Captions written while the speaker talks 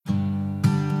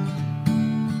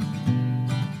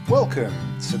Welcome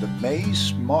to the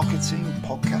Maze Marketing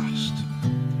Podcast.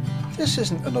 This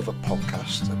isn't another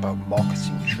podcast about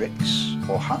marketing tricks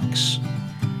or hacks,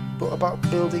 but about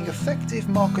building effective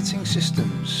marketing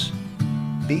systems,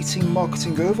 beating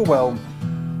marketing overwhelm,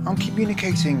 and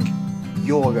communicating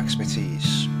your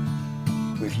expertise.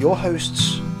 With your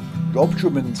hosts, Rob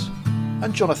Drummond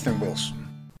and Jonathan Wilson.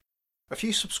 A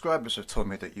few subscribers have told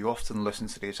me that you often listen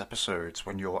to these episodes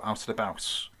when you're out and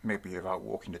about. Maybe you're out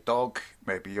walking the dog,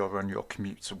 maybe you're on your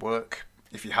commute to work,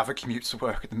 if you have a commute to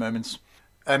work at the moment.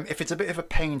 If it's a bit of a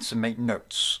pain to make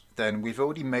notes, then we've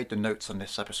already made the notes on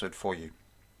this episode for you.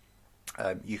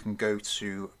 You can go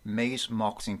to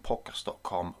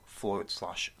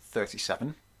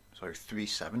mazemarketingpodcast.com/37, so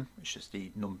 37, which is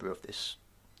the number of this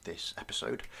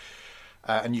episode.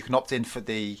 And you can opt in for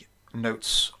the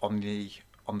notes on the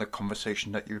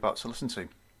conversation that you're about to listen to.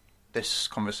 This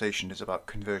conversation is about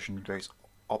conversion rate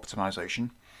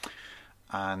optimization,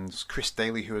 and Chris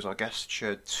Daly, who is our guest,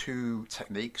 shared two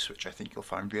techniques which I think you'll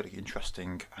find really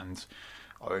interesting and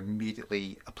are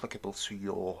immediately applicable to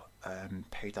your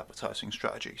paid advertising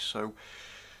strategy. So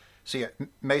yeah,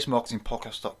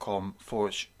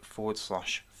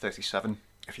 mazemarketingpodcast.com/37.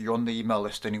 If you're on the email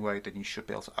list anyway, then you should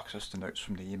be able to access the notes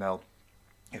from the email.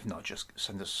 If not, just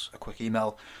send us a quick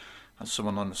email and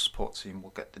someone on the support team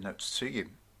will get the notes to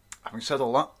you. Having said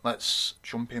all that, let's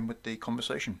jump in with the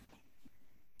conversation.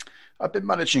 I've been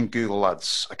managing Google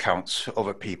Ads accounts for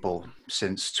other people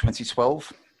since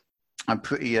 2012. And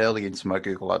pretty early into my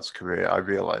Google Ads career, I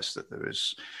realized that there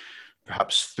was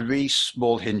perhaps three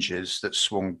small hinges that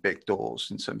swung big doors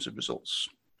in terms of results.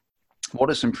 One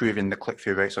is improving the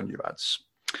click-through rate on your ads.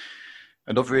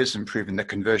 Another is improving the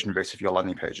conversion rate of your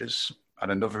landing pages.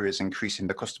 And another is increasing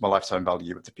the customer lifetime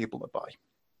value of the people that buy.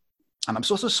 And I'm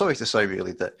sort of sorry to say,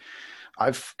 really, that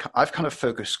I've kind of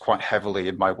focused quite heavily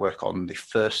in my work on the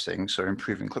first thing, so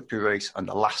improving click-through rate, and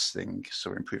the last thing,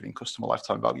 so improving customer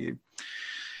lifetime value.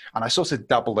 And I sort of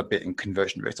dabble a bit in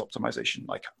conversion rate optimization.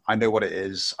 Like, I know what it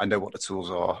is, I know what the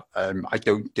tools are. I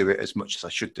don't do it as much as I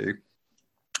should do.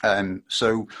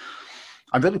 So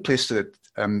I'm really pleased today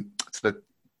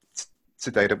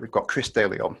that we've got Chris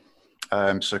Daly on.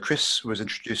 So Chris was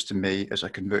introduced to me as a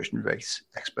conversion rate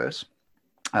expert.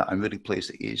 I'm really pleased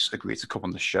that he's agreed to come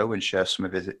on the show and share some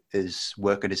of his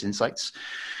work and his insights.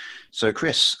 So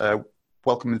Chris,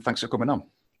 welcome and thanks for coming on.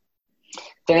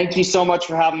 Thank you so much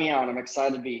for having me on. I'm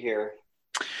excited to be here.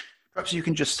 Perhaps you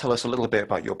can just tell us a little bit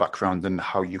about your background and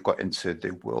how you got into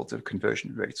the world of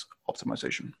conversion rate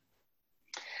optimization.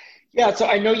 Yeah, so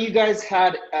I know you guys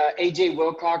had AJ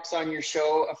Wilcox on your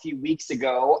show a few weeks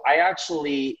ago.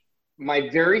 My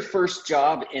very first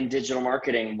job in digital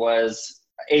marketing was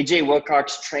AJ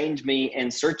Wilcox trained me in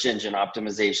search engine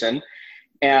optimization.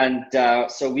 And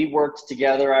so we worked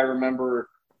together. I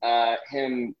remember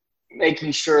him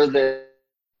making sure that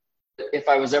if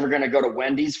I was ever going to go to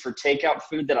Wendy's for takeout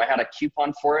food, that I had a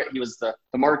coupon for it. He was the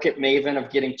market maven of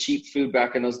getting cheap food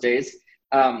back in those days.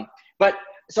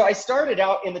 So I started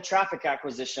out in the traffic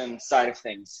acquisition side of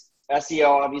things.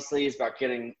 SEO obviously is about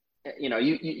getting,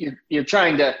 you're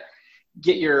trying to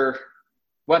get your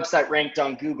website ranked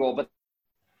on Google, but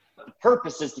the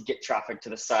purpose is to get traffic to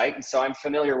the site. And so I'm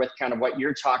familiar with kind of what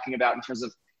you're talking about in terms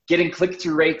of getting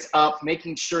click-through rates up,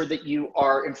 making sure that you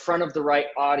are in front of the right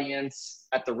audience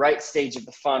at the right stage of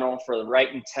the funnel for the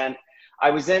right intent. I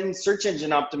was in search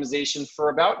engine optimization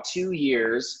for about 2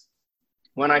 years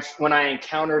when I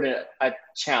encountered a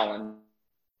challenge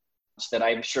that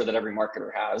I'm sure that every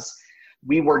marketer has.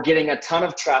 We were getting a ton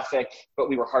of traffic, but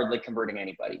we were hardly converting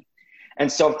anybody. And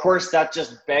so, of course, that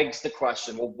just begs the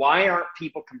question, well, why aren't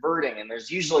people converting? And there's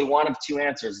usually one of two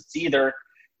answers. It's either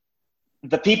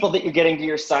the people that you're getting to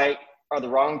your site are the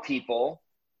wrong people,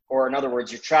 or in other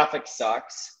words, your traffic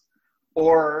sucks,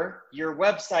 or your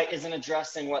website isn't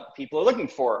addressing what people are looking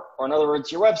for, or in other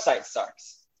words, your website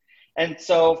sucks. And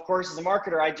so, of course, as a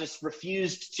marketer, I just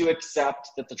refused to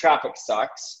accept that the traffic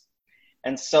sucks.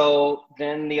 And so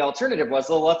then the alternative was,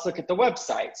 well, let's look at the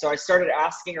website. So I started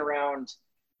asking around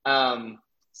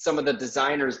some of the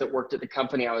designers that worked at the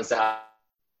company I was at.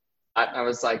 I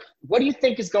was like, what do you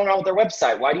think is going on with their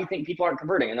website? Why do you think people aren't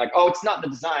converting? And like, oh, it's not the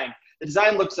design. The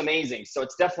design looks amazing, so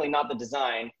it's definitely not the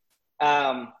design.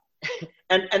 And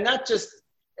that just,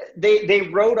 they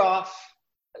wrote off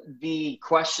the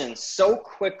question so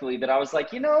quickly that I was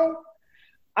like, I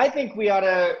think we ought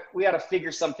to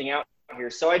figure something out here.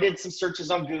 So I did some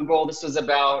searches on Google. This was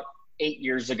about 8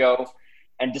 years ago,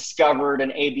 and discovered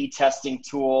an A/B testing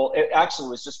tool. It actually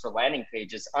was just for landing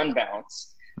pages,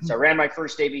 Unbounce. So I ran my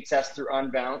first A/B test through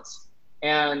Unbounce.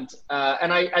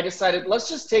 I decided, let's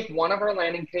just take one of our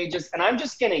landing pages, and I'm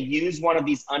just going to use one of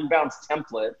these unbounced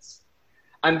templates.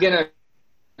 I'm going to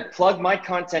plug my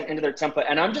content into their template,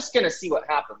 and I'm just going to see what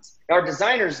happens. Our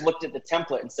designers looked at the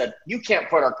template and said, you can't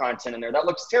put our content in there. That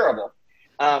looks terrible.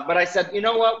 But I said, you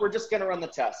know what? We're just going to run the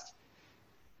test.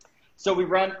 So we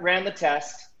ran the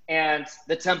test, and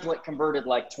the template converted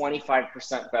like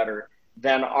 25% better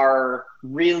than our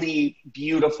really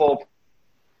beautiful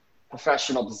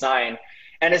professional design.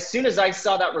 And as soon as I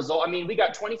saw that result, I mean, we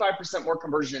got 25% more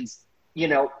conversions,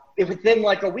 within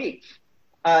like a week.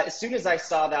 As soon as I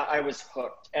saw that, I was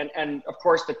hooked. And of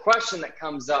course, the question that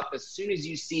comes up as soon as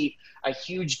you see a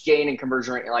huge gain in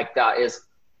conversion rate like that is,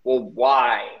 well,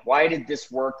 why? Why did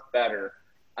this work better?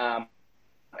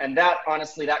 And that,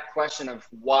 honestly, that question of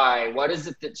why, what is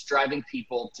it that's driving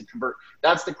people to convert?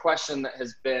 That's the question that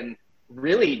has been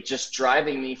really just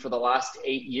driving me for the last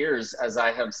 8 years as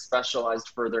I have specialized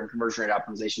further in conversion rate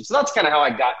optimization. So that's kind of how I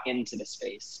got into the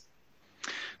space.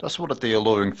 That's one of the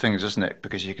alluring things, isn't it?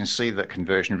 Because you can see that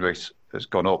conversion rate has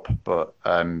gone up, but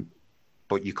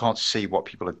you can't see what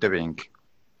people are doing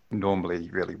normally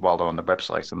really while they're on the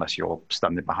website unless you're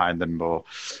standing behind them. Or,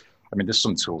 I mean, there's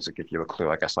some tools that give you a clue,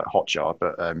 I guess, like Hotjar.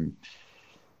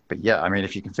 But yeah, I mean,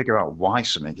 if you can figure out why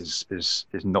something is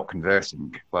not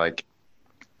converting, like,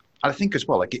 I think as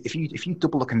well, like if you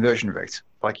double the conversion rate,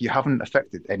 like you haven't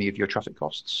affected any of your traffic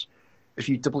costs. If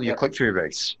you double your click-through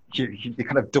rates, you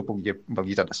kind of double you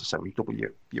don't necessarily double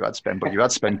your ad spend, but your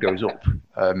ad spend goes up.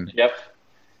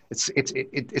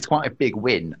 It's quite a big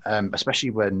win,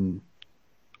 especially when,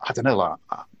 I don't know, like,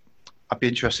 I'd be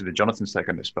interested in Jonathan's take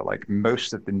on this, but like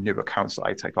most of the new accounts that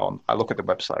I take on, I look at the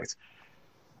website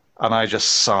and I just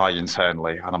sigh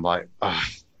internally, and I'm like, ugh.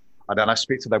 And then I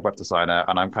speak to their web designer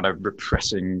and I'm kind of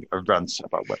repressing a rant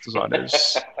about web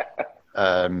designers.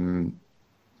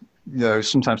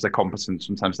 Sometimes they're competent,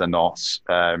 sometimes they're not.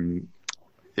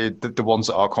 The ones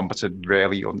that are competent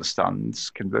rarely understand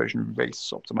conversion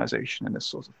rates optimization and this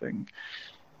sort of thing.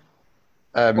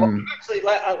 Well, actually,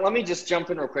 let me just jump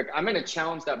in real quick. I'm going to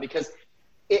challenge that because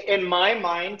in my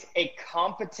mind, a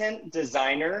competent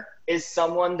designer is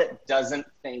someone that doesn't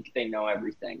think they know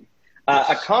everything.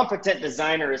 A competent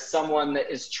designer is someone that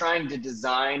is trying to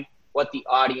design what the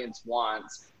audience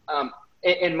wants.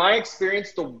 In my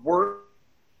experience, the worst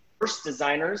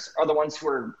designers are the ones who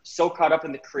are so caught up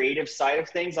in the creative side of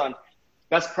things, on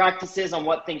best practices, on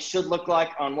what things should look like,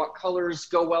 on what colors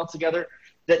go well together,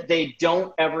 that they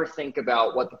don't ever think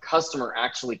about what the customer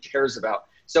actually cares about.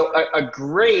 So a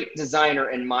great designer,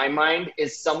 in my mind,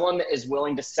 is someone that is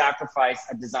willing to sacrifice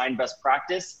a design best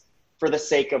practice for the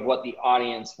sake of what the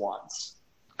audience wants.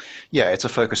 Yeah, it's a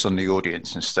focus on the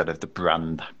audience instead of the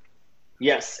brand.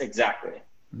 Yes, exactly.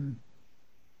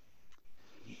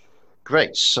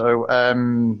 Great. So,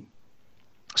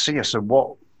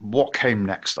 so what came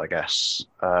next, I guess,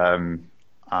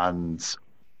 and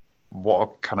what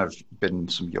have kind of been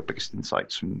some of your biggest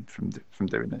insights from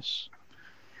doing this?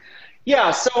 Yeah.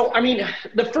 So, I mean,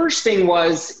 the first thing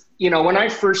was, when I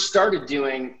first started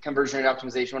doing conversion rate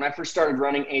optimization, when I first started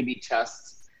running A/B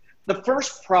tests, the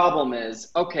first problem is,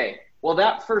 okay, well,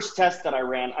 that first test that I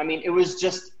ran, I mean, it was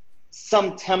just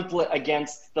some template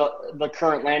against the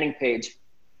current landing page.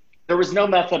 There was no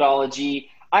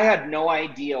methodology. I had no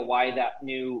idea why that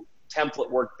new template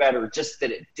worked better, just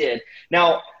that it did.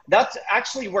 Now, that's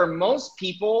actually where most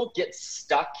people get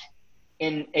stuck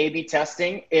in A/B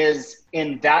testing, is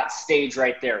in that stage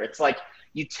right there. It's like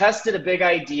you tested a big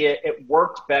idea, it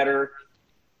worked better.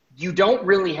 You don't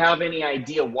really have any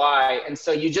idea why, and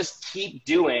so you just keep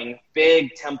doing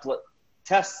big template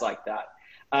tests like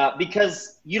that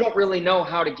because you don't really know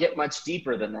how to get much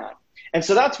deeper than that. And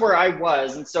so that's where I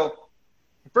was. And so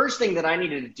the first thing that I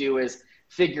needed to do is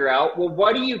figure out, well,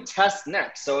 what do you test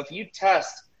next? So if you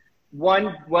test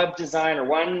one web design or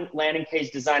one landing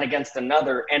page design against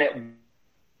another and it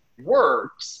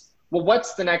works, well,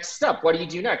 what's the next step? What do you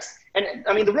do next? And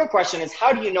I mean, the real question is,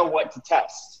 how do you know what to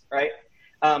test, right?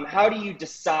 How do you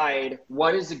decide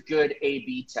what is a good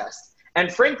A/B test?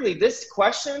 And frankly, this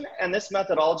question and this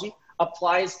methodology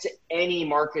applies to any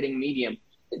marketing medium.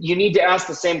 You need to ask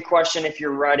the same question if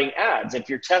you're writing ads, if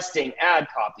you're testing ad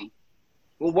copy.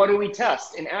 Well, what do we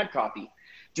test in ad copy?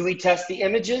 Do we test the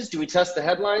images? Do we test the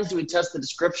headlines? Do we test the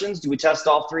descriptions? Do we test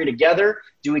all three together?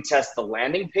 Do we test the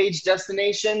landing page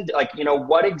destination? Like,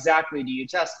 what exactly do you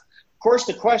test? Of course,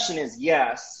 the question is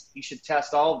yes, you should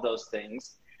test all of those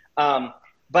things.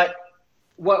 But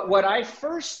what I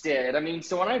first did, I mean,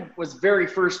 so when I was very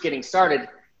first getting started,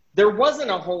 there wasn't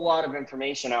a whole lot of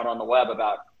information out on the web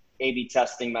about A/B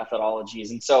testing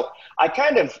methodologies. And so I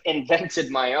kind of invented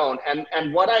my own.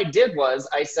 And what I did was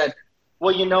I said,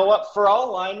 Well, you know what? For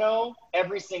all I know,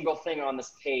 every single thing on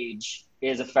this page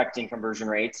is affecting conversion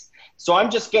rates. So I'm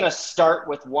just going to start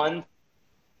with one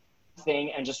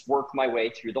thing and just work my way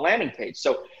through the landing page.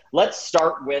 So let's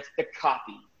start with the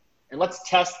copy and let's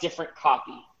test different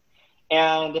copy.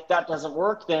 And if that doesn't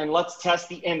work, then let's test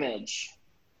the image.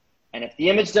 And if the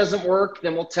image doesn't work,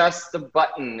 then we'll test the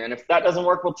button. And if that doesn't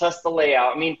work, we'll test the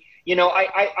layout. I mean, you know,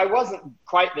 I wasn't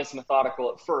quite this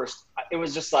methodical at first. It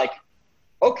was just like,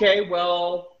 okay,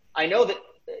 well, I know that,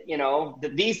 you know,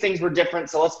 that these things were different,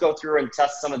 so let's go through and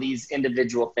test some of these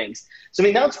individual things. So, I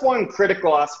mean, that's one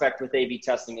critical aspect with A/B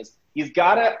testing is you've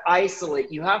got to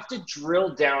isolate. You have to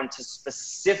drill down to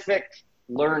specific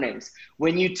learnings.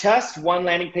 When you test one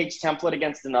landing page template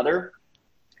against another,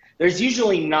 there's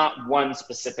usually not one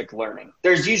specific learning.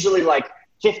 There's usually like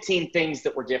 15 things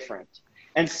that were different.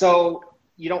 And so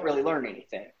you don't really learn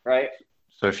anything, right?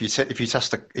 So if you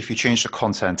change the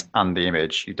content and the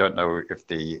image, you don't know if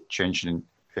the change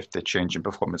in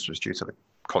performance was due to the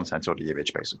content or the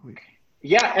image, basically.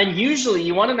 Yeah, and usually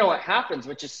you want to know what happens,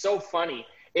 which is so funny,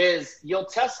 is you'll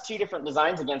test two different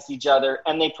designs against each other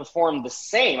and they perform the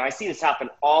same. I see this happen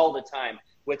all the time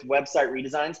with website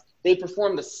redesigns. They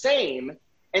perform the same,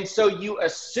 and so you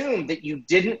assume that you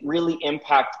didn't really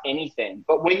impact anything.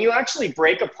 But when you actually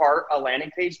break apart a landing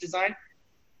page design,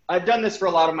 I've done this for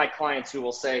a lot of my clients who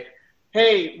will say,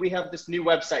 hey, we have this new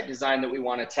website design that we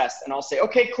want to test. And I'll say,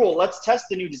 okay, cool, let's test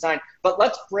the new design, but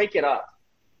let's break it up.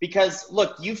 Because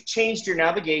look, you've changed your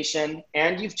navigation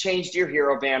and you've changed your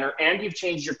hero banner and you've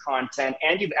changed your content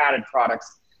and you've added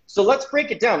products. So let's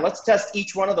break it down. Let's test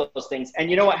each one of those things. And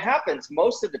you know what happens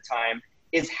most of the time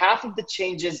is half of the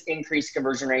changes increase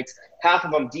conversion rates, half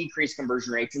of them decrease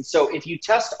conversion rates. And so if you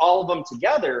test all of them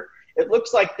together, it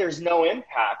looks like there's no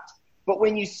impact. But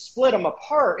when you split them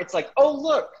apart, it's like, oh,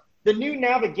 look, the new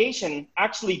navigation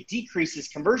actually decreases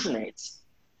conversion rates.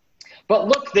 But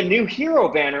look, the new hero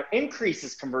banner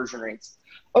increases conversion rates.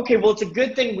 Okay, well, it's a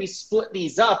good thing we split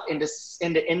these up into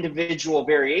individual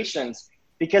variations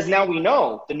because now we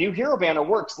know the new hero banner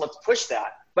works. Let's push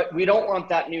that. But we don't want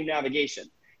that new navigation,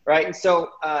 right? And so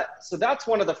that's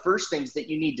one of the first things that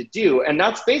you need to do. And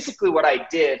that's basically what I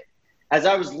did as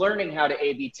I was learning how to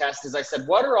A/B test. Is I said,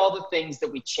 what are all the things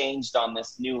that we changed on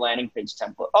this new landing page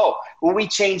template? Oh, well, we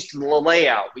changed the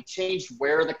layout. We changed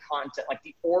where the content, like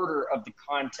the order of the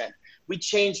content. We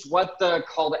changed what the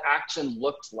call to action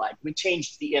looked like. We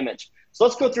changed the image. So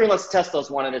let's go through and let's test those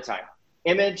one at a time.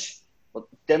 Image,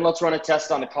 then let's run a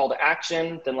test on the call to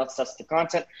action. Then let's test the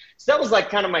content. So that was like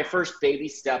kind of my first baby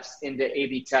steps into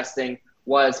A/B testing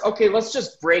was, okay, let's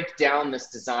just break down this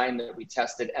design that we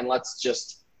tested and let's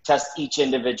just test each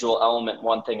individual element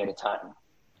one thing at a time.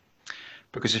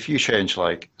 Because if you change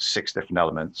like 6 different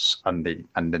elements and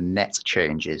the net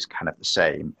change is kind of the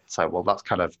same, it's like, well, that's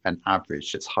kind of an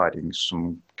average. It's hiding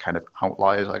some kind of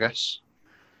outliers, I guess.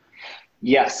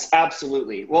 Yes,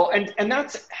 absolutely. Well, and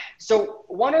that's, so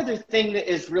one other thing that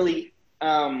is really,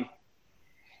 one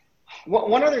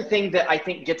other thing that I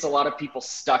think gets a lot of people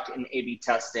stuck in A/B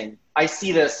testing, I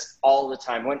see this all the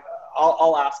time when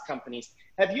I'll ask companies,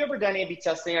 have you ever done A/B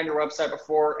testing on your website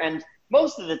before? And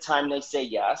most of the time they say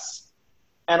yes.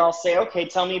 And I'll say, okay,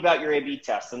 tell me about your A/B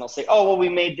test. And they'll say, oh, well, we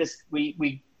made this,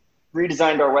 we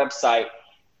redesigned our website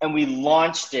and we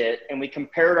launched it and we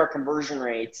compared our conversion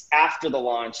rates after the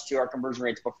launch to our conversion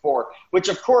rates before, which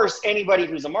of course, anybody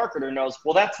who's a marketer knows,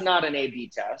 well, that's not an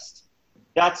A/B test.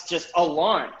 That's just a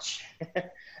launch.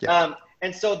 Yeah.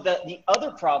 And so the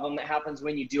other problem that happens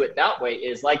when you do it that way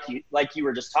is like you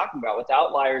were just talking about with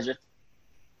outliers or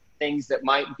things that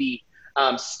might be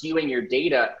skewing your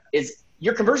data is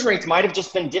your conversion rates might have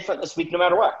just been different this week no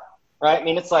matter what, right? I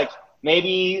mean, it's like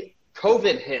maybe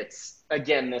COVID hits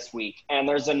again this week and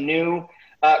there's a new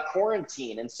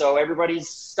quarantine. And so everybody's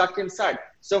stuck inside.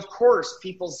 So of course,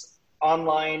 people's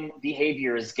online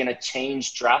behavior is going to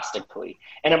change drastically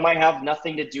and it might have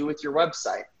nothing to do with your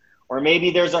website. Or maybe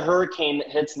there's a hurricane that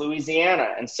hits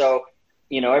Louisiana. And so,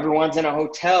 you know, everyone's in a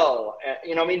hotel.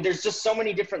 You know, I mean, there's just so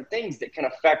many different things that can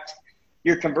affect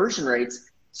your conversion rates.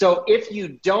 So if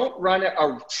you don't run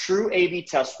a true A/B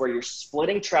test where you're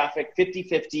splitting traffic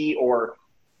 50-50 or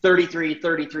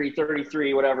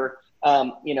 33-33-33, whatever,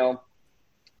 you know,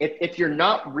 if you're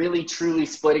not really truly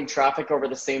splitting traffic over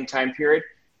the same time period,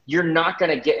 you're not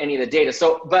going to get any of the data.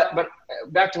 So, but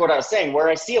back to what I was saying, where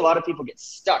I see a lot of people get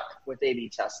stuck with A/B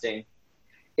testing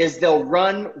is they'll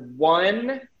run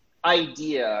one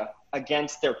idea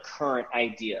against their current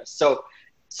idea. So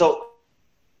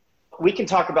we can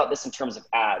talk about this in terms of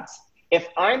ads. If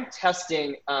I'm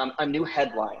testing a new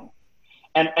headline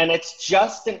And it's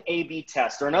just an A/B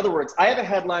test. Or in other words, I have a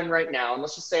headline right now, and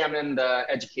let's just say I'm in the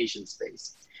education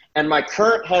space. And my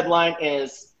current headline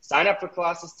is sign up for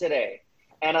classes today.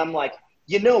 And I'm like,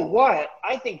 you know what?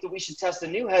 I think that we should test a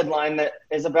new headline that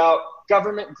is about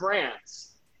government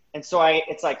grants. And so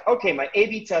it's like, okay, my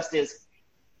A/B test is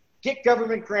get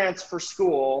government grants for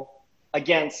school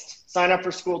against sign up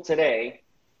for school today.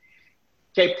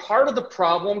 Okay, part of the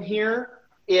problem here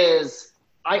is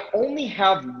I only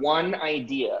have one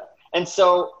idea. And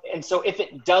so if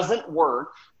it doesn't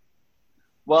work,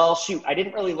 well, shoot, I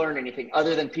didn't really learn anything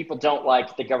other than people don't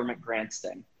like the government grants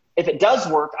thing. If it does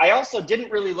work, I also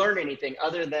didn't really learn anything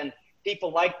other than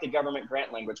people like the government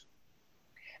grant language.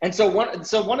 And so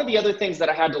one of the other things that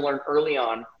I had to learn early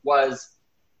on was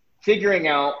figuring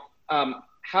out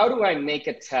how do I make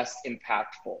a test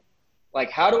impactful? Like,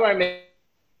 how do I make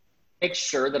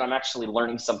sure that I'm actually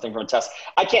learning something from a test?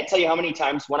 I can't tell you how many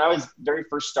times when I was very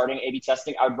first starting A/B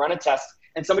testing, I would run a test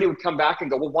and somebody would come back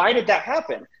and go, well, why did that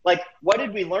happen? Like, what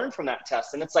did we learn from that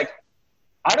test? And it's like,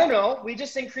 I don't know. We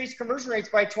just increased conversion rates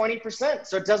by 20%.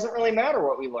 So it doesn't really matter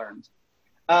what we learned.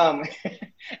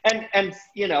 And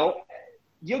you know,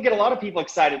 you'll get a lot of people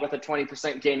excited with a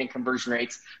 20% gain in conversion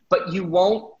rates, but you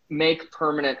won't make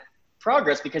permanent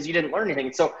progress because you didn't learn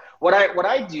anything. So what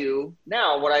I do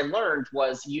now, what I learned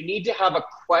was you need to have a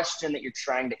question that you're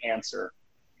trying to answer.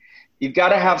 You've got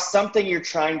to have something you're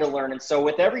trying to learn. And so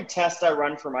with every test I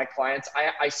run for my clients,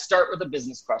 I start with a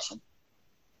business question.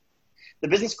 The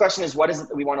business question is, what is it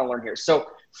that we want to learn here? So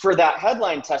for that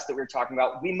headline test that we were talking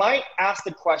about, we might ask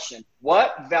the question,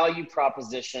 what value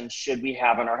proposition should we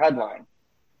have in our headline?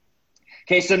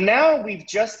 Okay, so now we've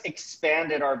just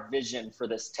expanded our vision for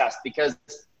this test because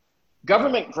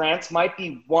government grants might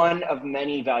be one of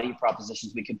many value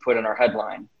propositions we could put in our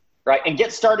headline, right? And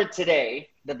get started today,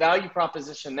 the value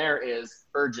proposition there is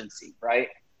urgency, right?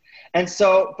 And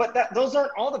so, but those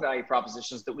aren't all the value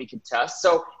propositions that we could test.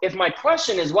 So if my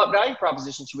question is, what value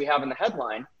proposition should we have in the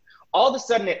headline? All of a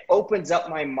sudden it opens up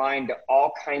my mind to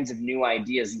all kinds of new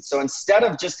ideas. And so instead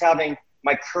of just having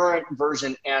my current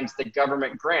version and the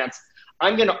government grants,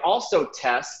 I'm going to also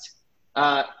test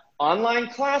online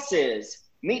classes,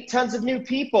 meet tons of new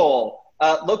people,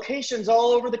 locations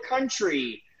all over the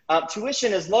country,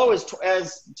 tuition as low as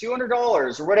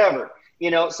 $200 or whatever. You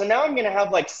know, so now I'm going to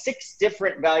have like 6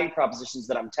 different value propositions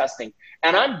that I'm testing.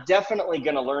 And I'm definitely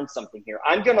going to learn something here.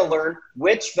 I'm going to learn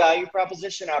which value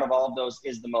proposition out of all of those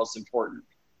is the most important,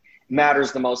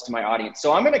 matters the most to my audience.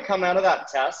 So I'm going to come out of that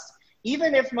test,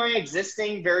 even if my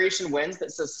existing variation wins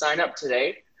that says sign up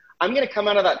today, I'm going to come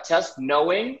out of that test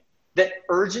knowing that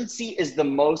urgency is the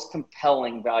most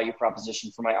compelling value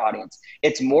proposition for my audience.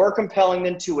 It's more compelling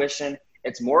than tuition.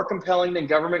 It's more compelling than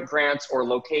government grants or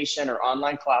location or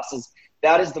online classes.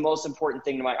 That is the most important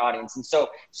thing to my audience. And so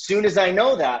soon as I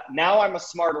know that, now I'm a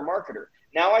smarter marketer.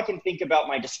 Now I can think about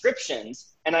my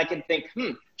descriptions and I can think,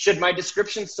 should my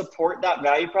description support that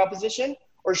value proposition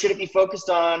or should it be focused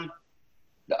on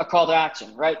a call to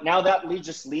action, right? Now that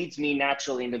just leads me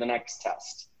naturally into the next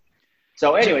test.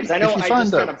 So anyways, I know I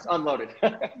just kind of unloaded.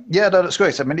 Yeah, no, that's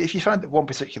great. I mean, if you find that one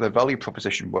particular value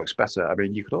proposition works better, I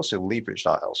mean, you could also leverage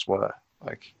that elsewhere.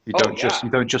 Like you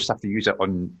don't just have to use it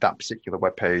on that particular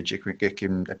web page. It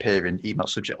can appear in email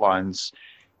subject lines,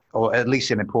 or at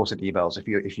least in important emails. If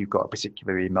you've got a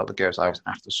particular email that goes out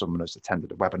after someone has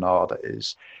attended a webinar that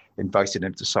is inviting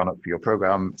them to sign up for your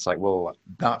program, it's like, well,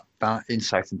 that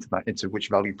insight into which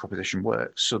value proposition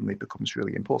works suddenly becomes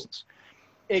really important.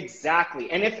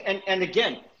 Exactly. And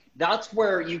again, that's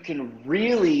where you can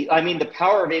really, I mean, the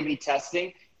power of A/B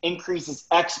testing increases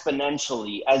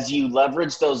exponentially as you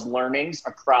leverage those learnings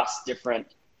across different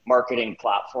marketing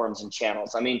platforms and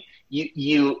channels. I mean,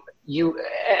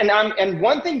 and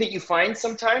one thing that you find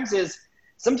sometimes is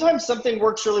sometimes something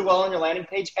works really well on your landing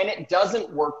page and it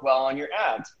doesn't work well on your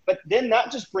ads. But then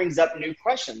that just brings up new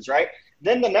questions, right?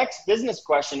 Then the next business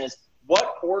question is,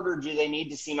 what order do they need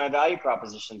to see my value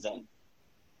propositions in?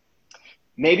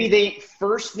 Maybe they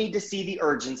first need to see the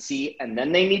urgency and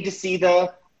then they need to see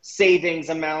the savings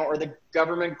amount or the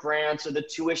government grants or the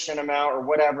tuition amount or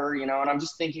whatever, you know, and I'm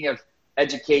just thinking of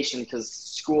education because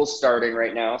school's starting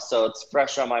right now. So it's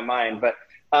fresh on my mind. But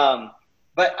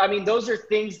I mean, those are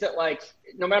things that, like,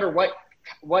 no matter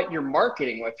what you're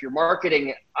marketing, if you're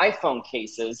marketing iPhone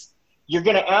cases, you're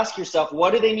going to ask yourself,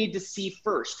 what do they need to see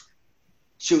first?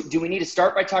 Do we need to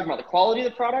start by talking about the quality of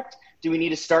the product? Do we need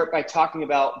to start by talking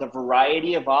about the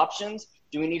variety of options?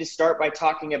 Do we need to start by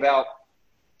talking about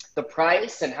the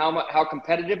price and how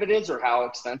competitive it is or how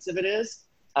expensive it is?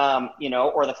 You know,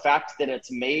 or the fact that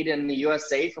it's made in the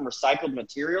USA from recycled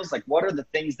materials? Like, what are the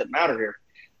things that matter here?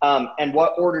 and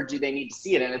what order do they need to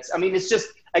see it in. It's just,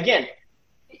 again,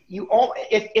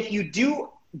 if you do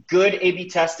good A/B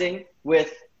testing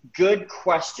with good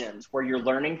questions where you're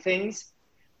learning things,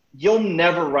 you'll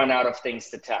never run out of things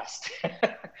to test,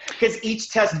 because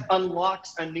each test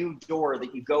unlocks a new door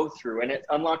that you go through, and it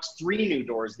unlocks 3 new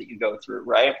doors that you go through,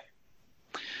 right?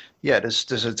 Yeah,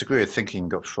 there's a degree of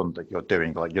thinking up front that you're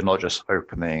doing. Like, you're not just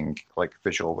opening like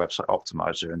Visual Website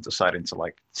Optimizer and deciding to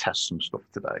like test some stuff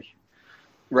today.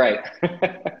 Right.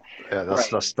 Yeah,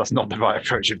 that's not the right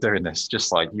approach of doing this.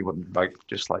 Just like you wouldn't open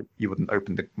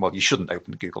you shouldn't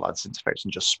open the Google Ads interface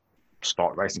and just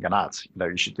start writing an ad.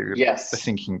 You should do the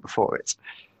thinking before it.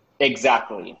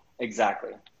 Exactly.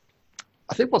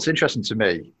 I think what's interesting to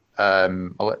me,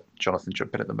 I'll let Jonathan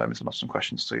jump in at the moment and ask some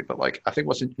questions too, but like, I think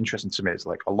what's interesting to me is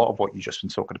like a lot of what you've just been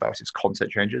talking about is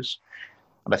content changes.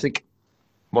 And I think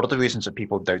one of the reasons that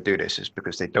people don't do this is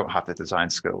because they don't have the design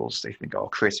skills. They think,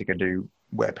 creating a new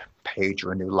web page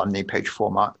or a new landing page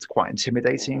format, it's quite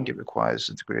intimidating. It requires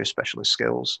a degree of specialist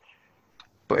skills.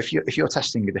 But if you're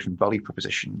testing a different value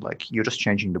proposition, like, you're just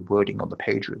changing the wording on the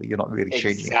page, really. You're not really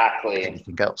changing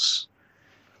anything else.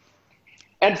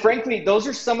 And frankly, those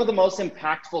are some of the most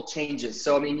impactful changes.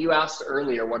 So, you asked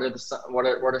earlier, what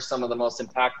are some of the most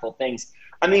impactful things?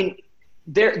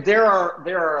 There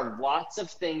are lots of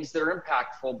things that are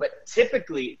impactful, but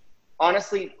typically,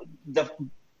 honestly,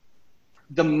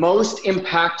 the most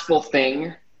impactful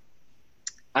thing,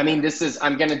 I'm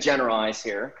going to generalize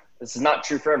here. This is not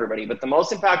true for everybody, but the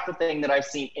most impactful thing that I've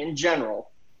seen in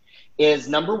general is,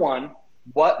 number one,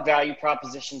 what value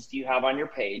propositions do you have on your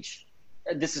page?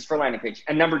 This is for landing page.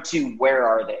 And number 2, where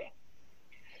are they?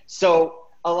 So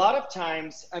a lot of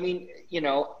times, I'm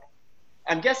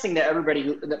guessing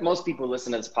that most people who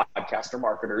listen to this podcast are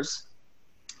marketers.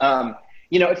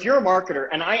 If you're a marketer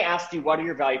and I asked you, what are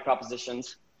your value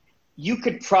propositions? You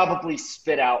could probably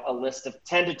spit out a list of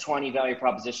 10 to 20 value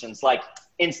propositions, like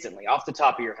instantly off the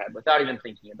top of your head without even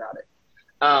thinking about it.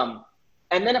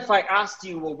 And then if I asked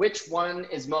you, well, which one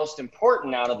is most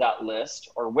important out of that list,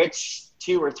 or which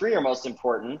 2 or 3 are most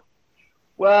important,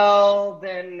 well,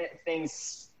 then things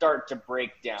start to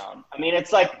break down.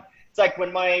 It's like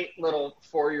when my little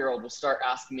 4-year-old will start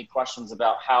asking me questions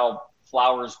about how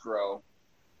flowers grow.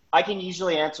 I can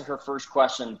usually answer her first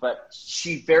question, but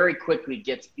she very quickly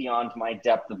gets beyond my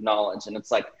depth of knowledge. And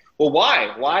it's like, well,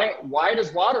 why? Why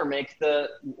does water make the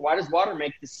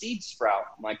seed sprout?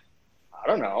 I'm like, I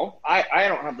don't know. I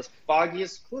don't have the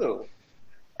foggiest clue.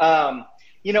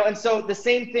 And so the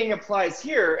same thing applies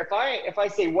here. If I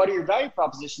say, what are your value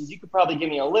propositions? You could probably give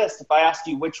me a list. If I asked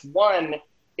you which one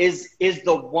is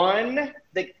the one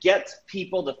that gets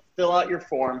people to fill out your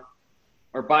form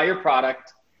or buy your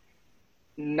product,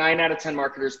 9 out of 10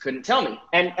 marketers couldn't tell me.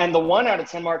 And the 1 out of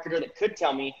 10 marketer that could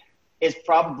tell me is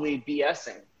probably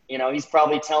BSing. He's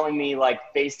probably telling me, like,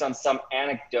 based on some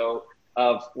anecdote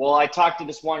of, well, I talked to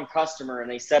this one customer and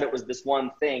they said it was this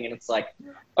one thing. And it's like,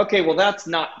 okay, well, that's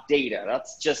not data.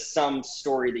 That's just some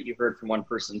story that you heard from one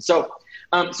person. So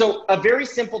a very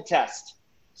simple test.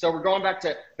 So we're going back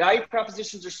to value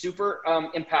propositions are super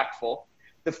impactful.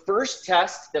 The first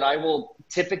test that I will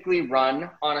typically run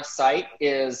on a site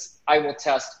is I will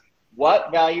test,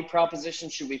 what value proposition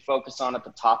should we focus on at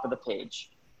the top of the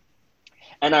page?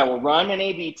 And I will run an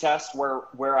A/B test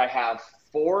where I have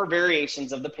 4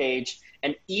 variations of the page,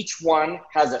 and each one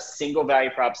has a single value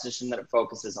proposition that it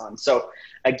focuses on. So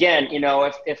again,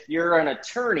 if you're an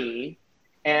attorney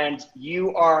and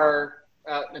you are,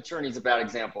 attorney is a bad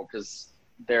example because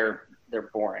they're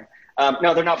boring.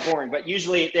 No, they're not boring, but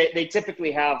usually they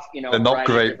typically have, they're not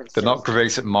great. They're not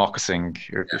great at marketing,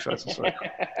 you prefer to say.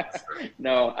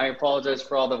 No, I apologize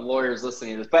for all the lawyers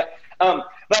listening to this, but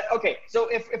okay. So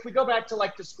if we go back to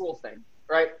like the school thing,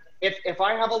 right? If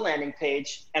I have a landing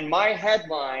page and my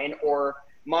headline or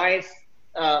my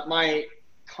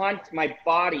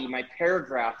body, my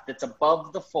paragraph that's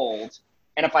above the fold,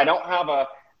 and if I don't have a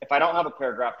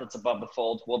paragraph that's above the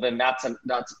fold, well, then that's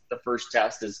the first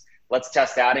test is, let's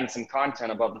test adding some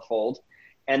content above the fold.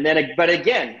 And then, but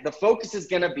again, the focus is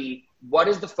going to be, what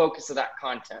is the focus of that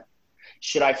content?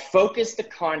 Should I focus the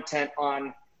content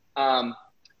on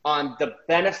the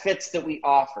benefits that we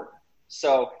offer?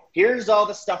 So here's all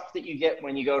the stuff that you get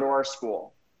when you go to our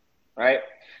school, right?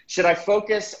 Should I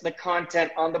focus the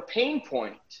content on the pain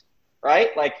point,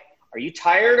 right? Like, are you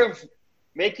tired of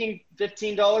making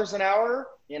 $15 an hour?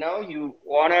 You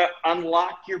want to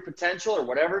unlock your potential, or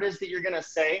whatever it is that you're going to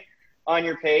say on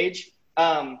your page.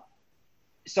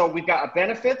 So we've got a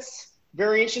benefits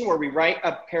variation where we write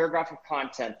a paragraph of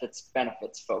content that's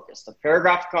benefits focused, a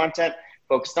paragraph of content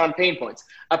focused on pain points,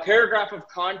 a paragraph of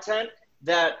content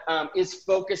that is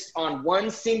focused on one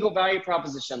single value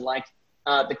proposition, like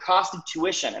the cost of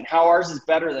tuition and how ours is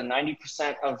better than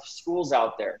 90% of schools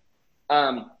out there.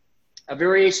 A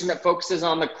variation that focuses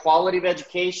on the quality of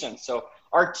education. So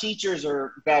our teachers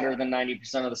are better than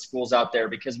 90% of the schools out there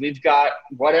because we've got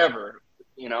whatever,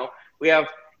 we have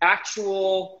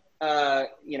actual,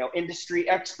 industry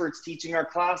experts teaching our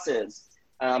classes.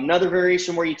 Another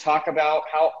variation where you talk about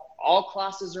how all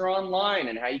classes are online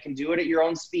and how you can do it at your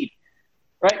own speed,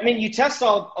 right? I mean, you test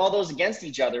all those against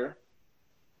each other,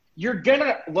 you're going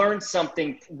to learn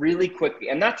something really quickly.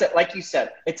 And that's it. Like you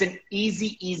said, it's an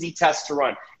easy test to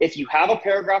run. If you have a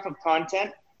paragraph of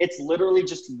content, it's literally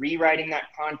just rewriting that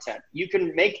content. You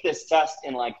can make this test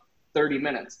in like 30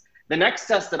 minutes. The next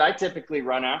test that I typically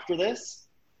run after this,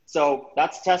 so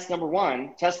that's test number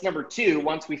 1. Test number 2,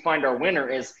 once we find our winner,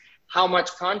 is how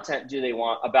much content do they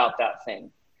want about that thing?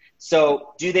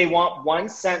 So do they want 1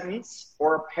 sentence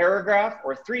or a paragraph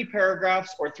or 3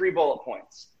 paragraphs or 3 bullet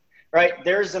points? Right?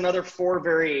 There's another 4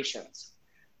 variations.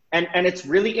 And it's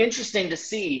really interesting to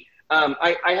see.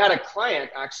 I had a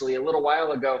client actually a little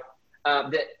while ago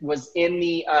that was in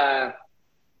the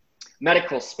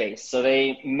medical space. So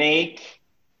they make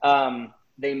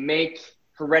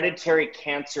hereditary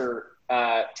cancer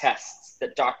tests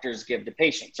that doctors give to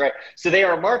patients, right? So they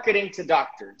are marketing to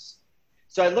doctors.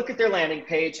 So I look at their landing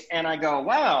page and I go,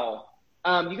 wow,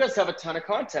 you guys have a ton of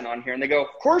content on here. And they go,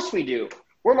 of course we do.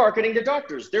 We're marketing to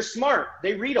doctors. They're smart.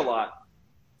 They read a lot.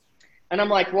 And I'm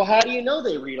like, well, how do you know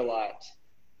they read a lot?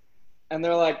 And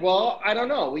they're like, well, I don't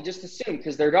know. We just assume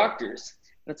because they're doctors.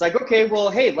 And it's like, okay, well,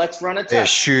 hey, let's run a test. They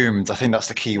assumed. I think that's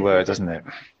the key word, isn't it?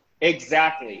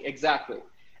 Exactly.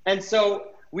 And so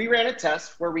we ran a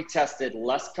test where we tested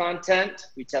less content.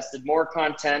 We tested more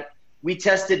content. We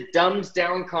tested dumbed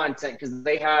down content because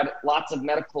they had lots of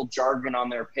medical jargon on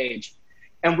their page.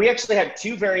 And we actually had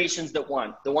 2 variations that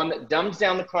won, the one that dumbed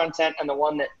down the content and the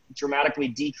one that dramatically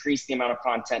decreased the amount of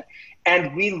content.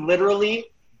 And we literally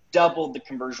doubled the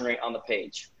conversion rate on the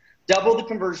page. Doubled the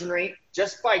conversion rate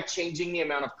just by changing the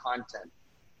amount of content.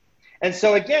 And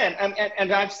so again,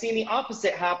 and I've seen the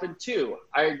opposite happen too.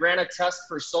 I ran a test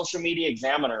for Social Media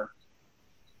Examiner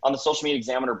on the Social Media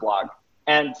Examiner blog.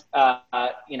 And,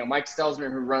 Mike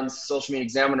Stelzner, who runs Social Media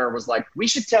Examiner, was like, we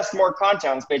should test more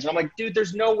content on this page. And I'm like, dude,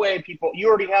 there's no way you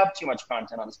already have too much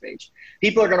content on this page.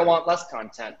 People are going to want less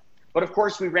content. But of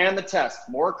course, we ran the test.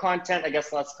 More content, I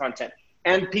guess less content.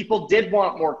 And people did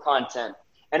want more content.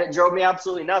 And it drove me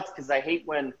absolutely nuts because I hate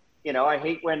when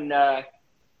other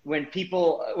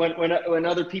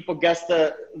people guess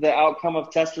the outcome of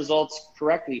test results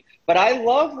correctly. But I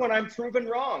love when I'm proven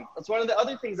wrong. That's one of the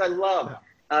other things I love. Yeah.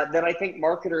 That I think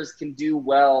marketers can do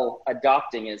well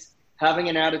adopting is having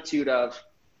an attitude of,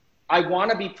 I want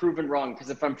to be proven wrong because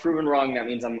if I'm proven wrong, that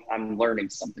means I'm learning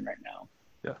something right now.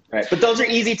 Yeah. Right. But those are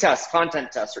easy tests.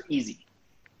 Content tests are easy.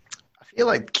 I feel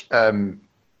like a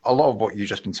lot of what you've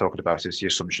just been talking about is the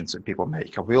assumptions that people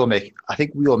make. I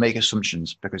think we all make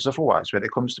assumptions because otherwise, when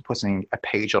it comes to putting a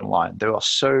page online, there are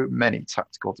so many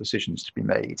tactical decisions to be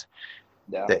made.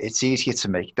 Yeah. That it's easier to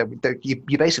make that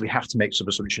you basically have to make some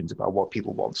assumptions about what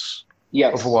people want.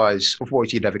 Yes. Otherwise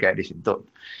you never get anything done.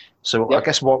 So yep. I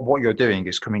guess what you're doing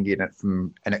is coming in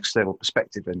from an external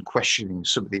perspective and questioning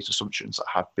some of these assumptions that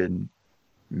have been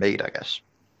made, I guess.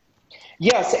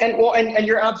 Yes, and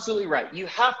you're absolutely right. You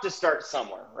have to start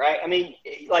somewhere, right? I mean,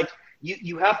 like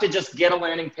you have to just get a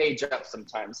landing page up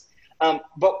sometimes.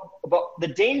 But the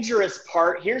dangerous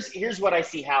part, here's what I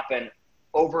see happen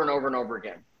over and over and over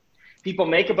again. People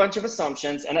make a bunch of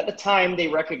assumptions, and at the time they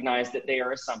recognize that they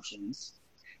are assumptions.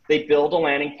 They build a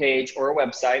landing page or a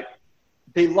website,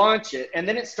 they launch it, and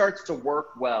then it starts to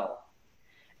work well.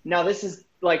 Now, this is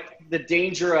like the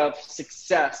danger of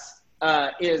success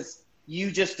is you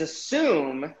just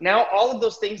assume, now all of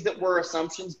those things that were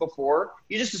assumptions before,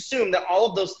 you just assume that all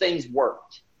of those things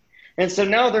worked. And so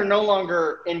now they're no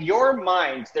longer, in your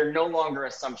mind, they're no longer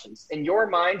assumptions. In your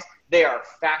mind, they are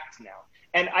fact now.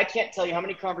 And I can't tell you how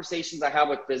many conversations I have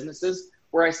with businesses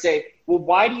where I say, well,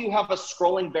 why do you have a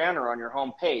scrolling banner on your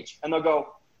home page? And they'll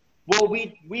go, well,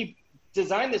 we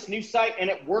designed this new site and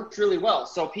it worked really well.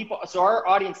 So our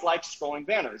audience likes scrolling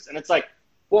banners. And it's like,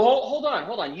 well, hold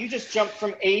on. You just jumped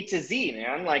from A to Z,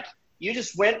 man. Like you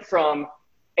just went from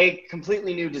a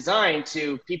completely new design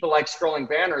to people like scrolling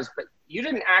banners, but you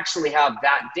didn't actually have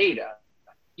that data.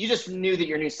 You just knew that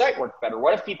your new site worked better.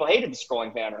 What if people hated the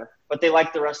scrolling banner, but they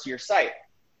liked the rest of your site?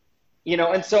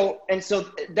 And so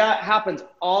that happens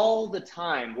all the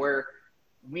time where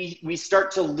we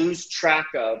start to lose track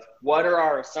of what are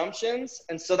our assumptions.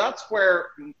 And so that's where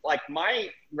like my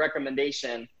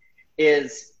recommendation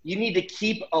is you need to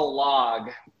keep a log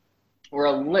or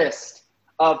a list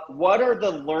of what are the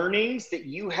learnings that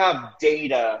you have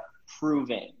data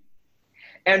proving.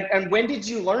 And when did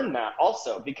you learn that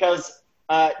also? Because,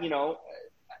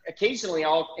 occasionally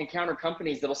I'll encounter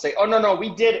companies that'll say, oh, no, we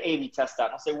did A/B test that.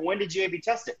 And I'll say, well, when did you A/B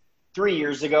test it? 3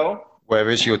 years ago. Where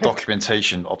is your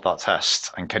documentation of that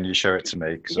test? And can you show it to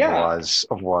me? Because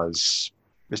otherwise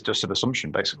it's just an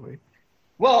assumption, basically.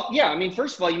 Well, yeah, I mean,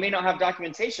 first of all, you may not have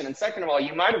documentation. And second of all,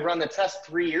 you might have run the test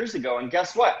 3 years ago. And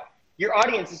guess what? Your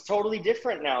audience is totally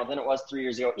different now than it was 3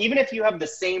 years ago. Even if you have the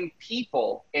same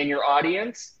people in your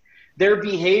audience, their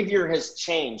behavior has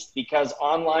changed because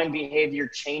online behavior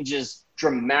changes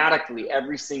dramatically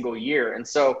every single year. And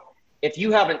so if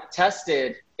you haven't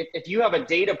tested, if you have a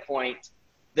data point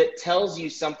that tells you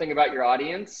something about your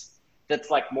audience that's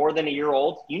like more than a year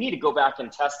old, you need to go back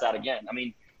and test that again. I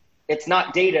mean, it's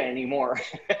not data anymore.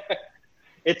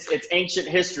 It's ancient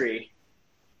history.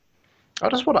 I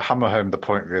just want to hammer home the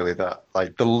point really that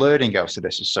like the learning out of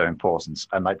this is so important,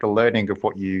 and like the learning of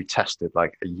what you tested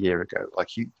like a year ago,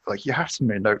 you have to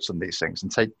make notes on these things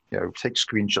and take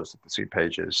screenshots of the 2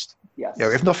 pages. Yes.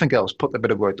 If nothing else, put them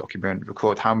in a Word document,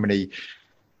 record how many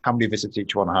visits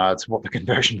each one had, what the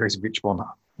conversion rate of each one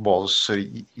was, so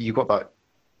you got that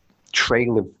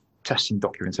trail of testing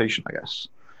documentation, I guess.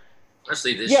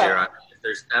 Especially this year, I mean, if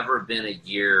there's ever been a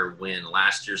year when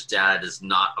last year's data does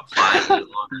not apply any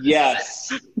longer.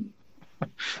 Yes.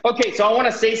 Okay, so I want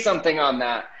to say something on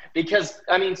that because,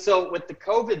 I mean, so with the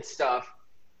COVID stuff,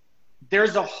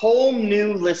 there's a whole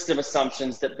new list of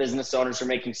assumptions that business owners are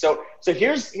making. So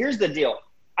here's the deal.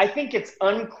 I think it's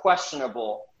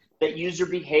unquestionable that user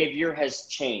behavior has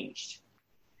changed,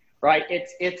 right?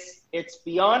 It's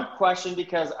beyond question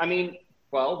because, I mean,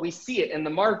 well, we see it in the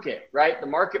market, right? The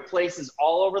marketplace is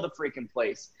all over the freaking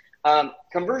place.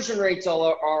 Conversion rates are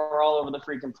all over the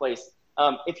freaking place.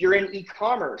 If you're in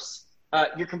e-commerce,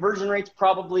 your conversion rates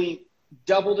probably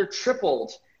doubled or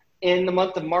tripled in the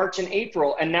month of March and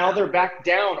April, and now they're back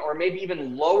down or maybe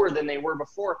even lower than they were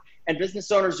before. And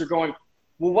business owners are going,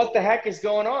 well, what the heck is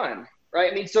going on,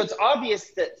 right? I mean, so it's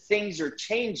obvious that things are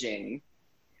changing.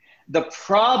 The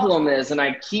problem is, and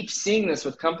I keep seeing this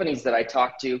with companies that I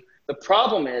talk to, the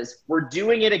problem is we're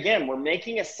doing it again. We're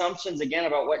making assumptions again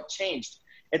about what changed.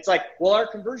 It's like, well, our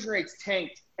conversion rates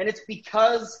tanked, and it's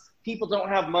because people don't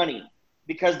have money,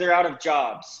 because they're out of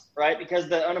jobs, right? Because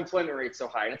the unemployment rate's so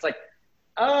high. And it's like,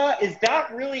 is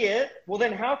that really it? Well,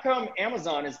 then how come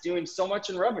Amazon is doing so much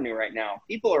in revenue right now?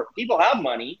 People have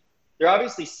money. They're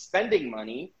obviously spending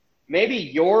money. Maybe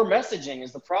your messaging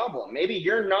is the problem. Maybe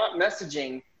you're not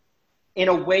messaging in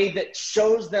a way that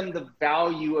shows them the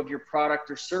value of your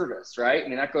product or service, right? I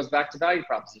mean, that goes back to value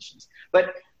propositions.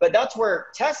 But that's where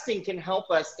testing can help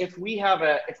us if we have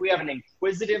an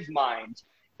inquisitive mind,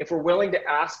 if we're willing to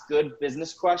ask good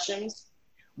business questions,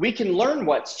 we can learn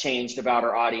what's changed about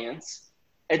our audience.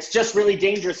 It's just really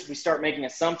dangerous if we start making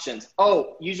assumptions.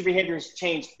 Oh, user behavior has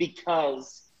changed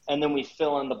because, and then we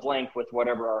fill in the blank with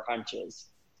whatever our hunch is.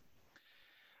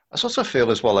 I also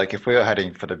feel as well, like if we're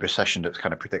heading for the recession that's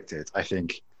kind of predicted, I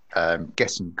think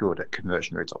getting good at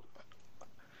conversion rates,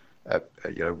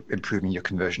 improving your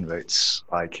conversion rates,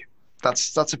 like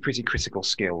that's a pretty critical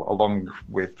skill, along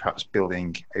with perhaps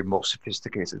building a more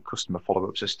sophisticated customer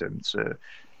follow-up system to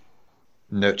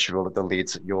nurture all of the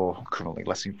leads that you're currently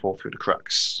letting fall through the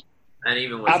cracks. And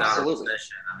even without Absolutely. a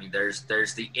recession, I mean,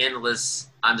 there's the endless,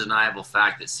 undeniable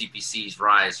fact that CPCs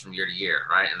rise from year to year,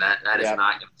 right? And that is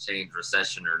not going to change,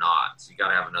 recession or not. So you got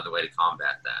to have another way to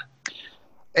combat that.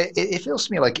 It feels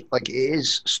to me like it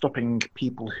is stopping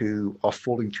people who are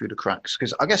falling through the cracks.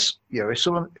 Because I guess,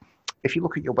 if you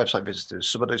look at your website visitors,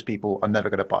 some of those people are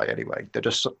never going to buy anyway. They're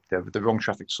the wrong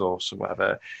traffic source or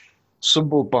whatever.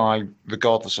 Some will buy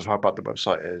regardless of how bad the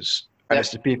website is. And it's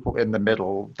the people in the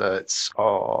middle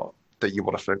that you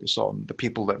want to focus on, the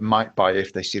people that might buy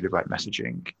if they see the right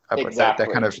messaging. Exactly.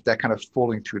 But they're kind of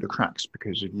falling through the cracks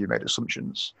because you made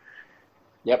assumptions.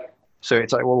 Yep. So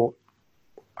it's like, well,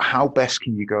 how best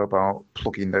can you go about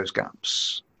plugging those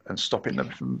gaps and stopping them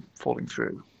from falling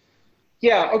through?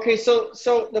 Yeah. Okay. So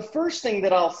the first thing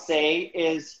that I'll say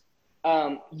is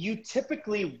you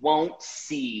typically won't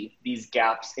see these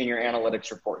gaps in your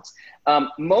analytics reports.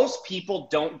 Most people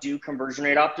don't do conversion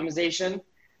rate optimization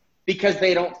because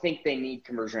they don't think they need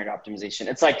conversion rate optimization.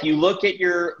 It's like you look at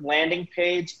your landing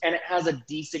page and it has a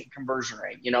decent conversion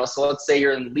rate, So let's say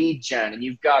you're in lead gen and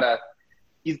you've got a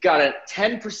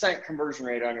 10% conversion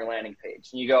rate on your landing page,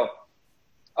 and you go,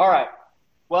 all right,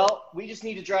 well, we just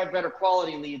need to drive better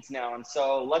quality leads now. And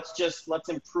so let's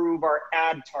improve our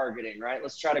ad targeting, right?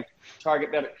 Let's try to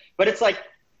target better. But it's like,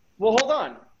 well, hold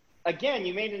on. Again,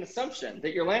 you made an assumption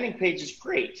that your landing page is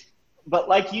great. but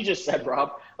like you just said,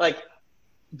 Rob, like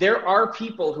there are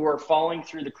people who are falling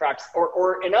through the cracks,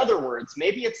 or in other words,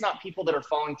 maybe it's not people that are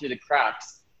falling through the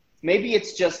cracks. Maybe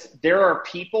it's just there are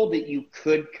people that you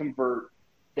could convert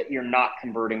that you're not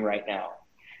converting right now.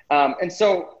 And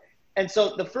so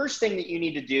the first thing that you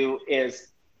need to do is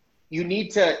you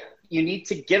need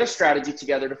to get a strategy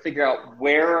together to figure out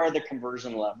where are the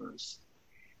conversion levers.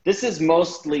 This is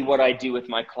mostly what I do with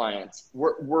my clients.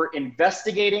 We're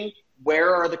investigating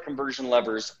where are the conversion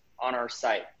levers on our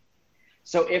site.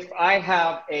 So if I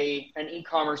have an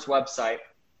e-commerce website,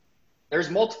 there's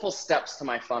multiple steps to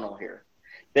my funnel here.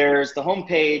 There's the home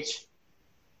page,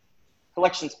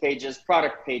 collections pages,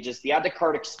 product pages, the add to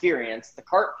cart experience, the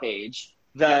cart page,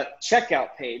 the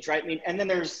checkout page, right? I mean, and then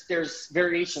there's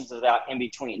variations of that in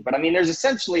between. But I mean, there's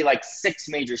essentially like 6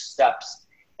 major steps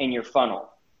in your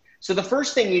funnel. So the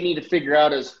first thing you need to figure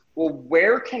out is, well,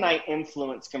 where can I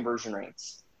influence conversion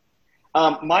rates?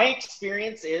 My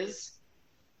experience is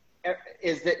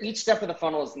that each step of the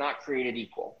funnel is not created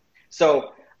equal.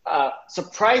 So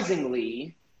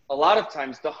surprisingly, a lot of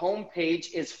times the home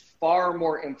page is far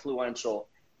more influential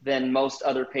than most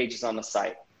other pages on the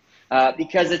site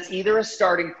because it's either a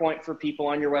starting point for people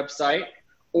on your website,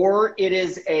 or it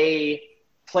is a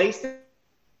place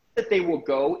that they will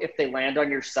go if they land on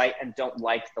your site and don't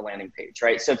like the landing page,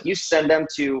 right? So if you send them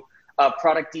to a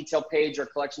product detail page or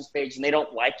collections page and they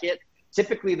don't like it,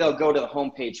 typically they'll go to the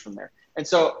home page from there. And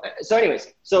so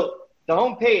the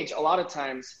home page a lot of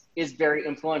times is very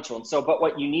influential. And so, but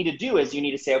what you need to do is you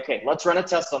need to say, okay, let's run a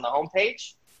test on the home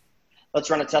page. Let's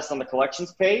run a test on the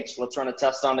collections page. Let's run a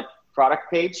test on the product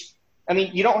page. I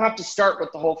mean, you don't have to start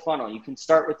with the whole funnel. You can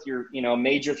start with your,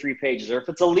 major 3 pages. Or if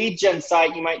it's a lead gen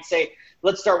site, you might say,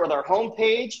 let's start with our home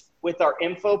page, with our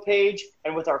info page,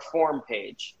 and with our form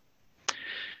page.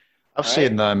 I've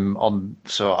seen them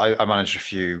so I manage a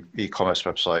few e-commerce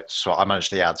websites. So I manage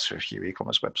the ads for a few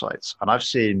e-commerce websites. And I've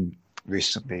seen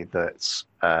recently that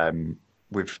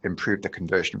we've improved the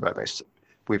conversion rate by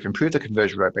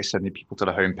sending people to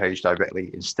the homepage directly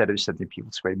instead of sending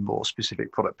people to a more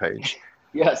specific product page.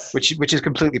 Yes. Which is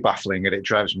completely baffling, and it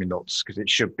drives me nuts because it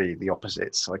should be the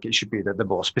opposite. Like it should be the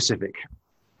more specific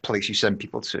place you send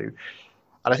people to.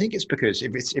 And I think it's because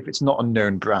if it's not a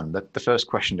known brand, the first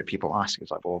question that people ask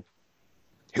is like, well,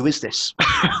 who is this?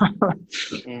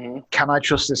 Mm-hmm. Can I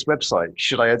trust this website?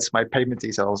 Should I enter my payment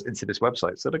details into this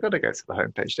website? So they're going to go to the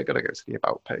homepage. They're going to go to the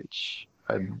about page.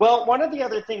 Well, one of the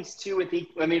other things too with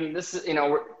this is,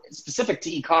 we're specific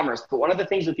to e-commerce, but one of the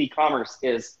things with e-commerce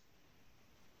is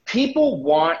people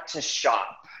want to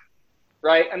shop,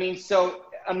 right? I mean, so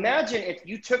imagine if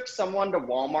you took someone to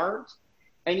Walmart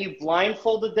and you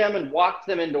blindfolded them and walked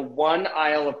them into one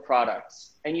aisle of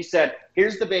products and you said,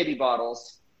 here's the baby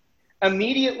bottles.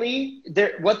 Immediately,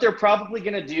 what they're probably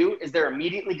going to do is they're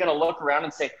immediately going to look around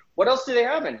and say, what else do they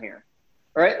have in here?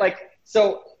 All right. Like,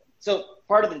 so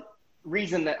part of the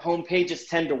reason that home pages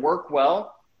tend to work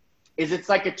well is it's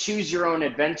like a choose your own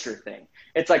adventure thing.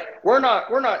 It's like, we're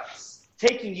not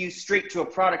taking you straight to a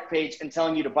product page and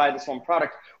telling you to buy this one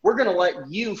product. We're going to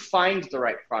let you find the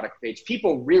right product page.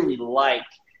 People really like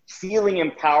feeling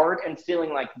empowered and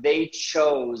feeling like they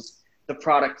chose the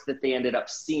product that they ended up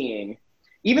seeing,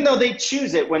 even though they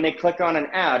choose it when they click on an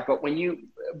ad. But when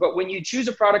you choose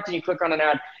a product and you click on an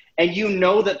ad and you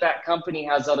know that company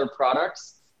has other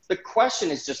products, the question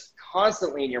is just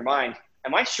constantly in your mind,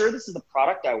 am I sure this is the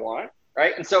product I want?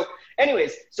 Right. And so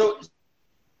anyways, so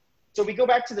we go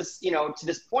back to this, to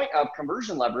this point of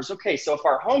conversion levers. Okay, so if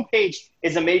our homepage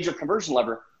is a major conversion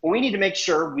lever, well, we need to make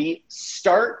sure we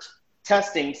start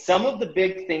testing some of the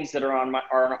big things that are on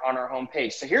our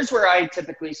homepage. So here's where I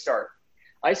typically start.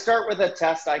 I start with a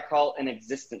test I call an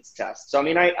existence test. So,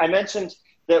 I mentioned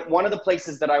that one of the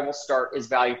places that I will start is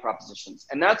value propositions.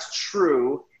 And that's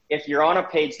true if you're on a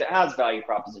page that has value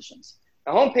propositions.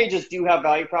 Now, home pages do have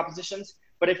value propositions,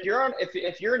 but if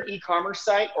you're an e-commerce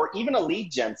site or even a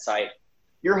lead gen site,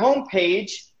 your home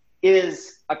page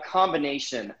is a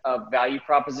combination of value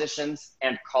propositions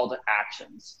and call to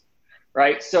actions,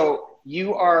 right? So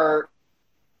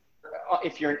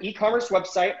if you're an e-commerce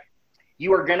website,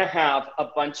 you are going to have a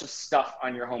bunch of stuff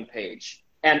on your homepage.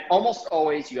 And almost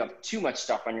always you have too much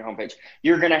stuff on your homepage.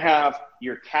 You're going to have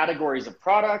your categories of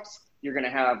products. You're going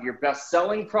to have your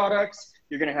best-selling products.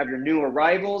 You're going to have your new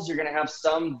arrivals. You're going to have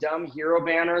some dumb hero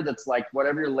banner that's like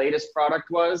whatever your latest product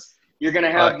was. You're going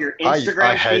to have your Instagram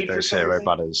I hate feed those for hero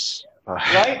banners.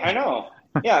 Right? I know.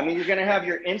 Yeah, you're going to have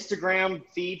your Instagram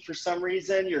feed for some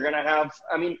reason. You're going to have,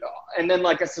 and then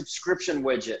like a subscription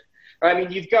widget.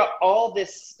 Right? You've got all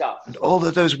this stuff. And all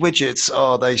of those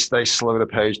widgets, they slow the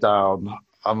page down.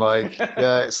 I'm like,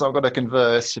 yeah, it's not going to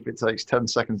convert if it takes 10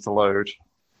 seconds to load.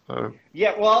 So.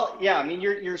 Yeah, well, yeah, I mean,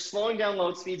 you're slowing down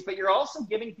load speeds, but you're also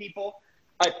giving people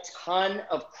a ton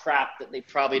of crap that they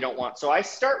probably don't want. So I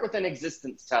start with an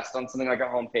existence test on something like a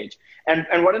homepage.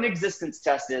 And what an existence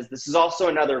test is, this is also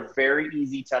another very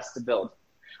easy test to build.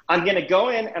 I'm going to go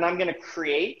in and I'm going to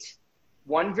create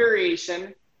one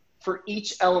variation for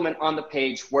each element on the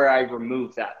page where I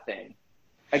remove that thing.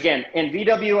 Again, in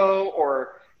VWO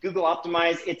or Google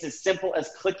Optimize, it's as simple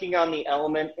as clicking on the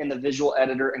element in the visual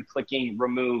editor and clicking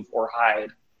remove or hide.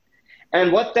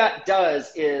 And what that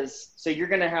does is, so you're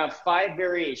going to have 5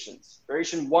 variations.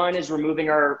 Variation 1 is removing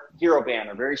our hero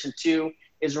banner. Variation 2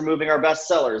 is removing our best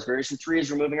sellers. Variation 3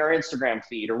 is removing our Instagram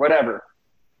feed or whatever.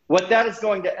 What that is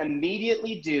going to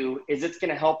immediately do is it's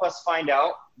going to help us find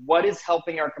out what is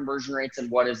helping our conversion rates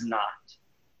and what is not.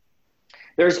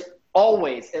 There's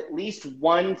always at least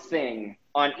one thing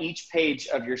on each page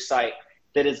of your site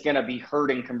that is going to be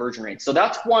hurting conversion rates. So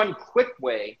that's one quick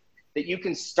way that you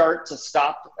can start to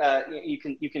stop, you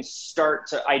can start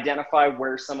to identify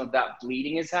where some of that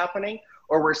bleeding is happening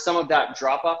or where some of that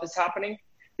drop off is happening.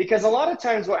 Because a lot of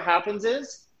times what happens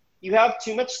is you have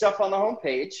too much stuff on the home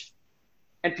page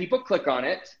and people click on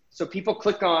it. So people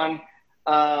click on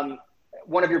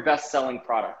one of your best selling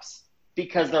products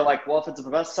because they're like, well, if it's a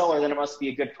best seller, then it must be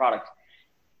a good product.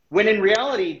 When in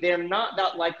reality, they're not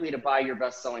that likely to buy your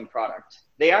best selling product.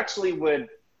 They actually would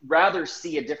rather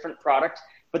see a different product,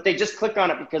 but they just click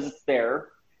on it because it's there.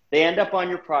 They end up on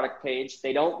your product page.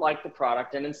 They don't like the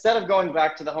product. And instead of going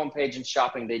back to the homepage and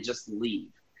shopping, they just leave.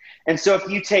 And so if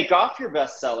you take off your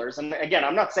best sellers, and again,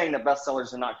 I'm not saying that best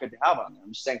sellers are not good to have on there.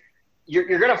 I'm just saying you're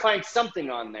going to find something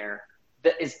on there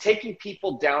that is taking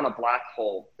people down a black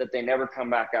hole that they never come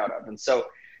back out of. And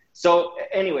so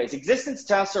anyways, existence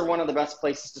tests are one of the best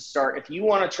places to start. If you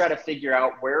want to try to figure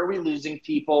out where are we losing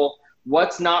people,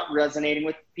 what's not resonating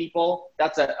with people,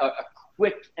 that's a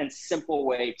quick and simple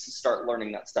way to start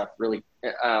learning that stuff really,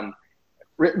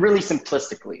 really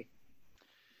simplistically.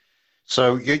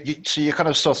 So you're kind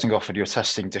of starting off and you're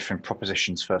testing different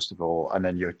propositions first of all, and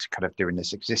then you're kind of doing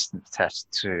this existence test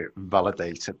to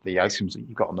validate that the items that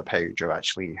you've got on the page are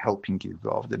actually helping you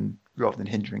rather than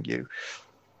hindering you.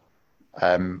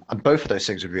 And both of those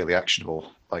things are really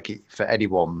actionable. Like for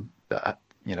anyone that,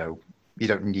 you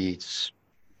don't need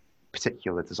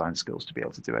particular design skills to be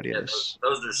able to do any of this.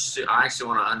 Those are. I actually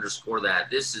want to underscore that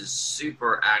this is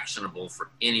super actionable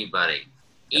for anybody,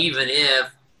 even if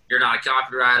you're not a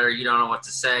copywriter, you don't know what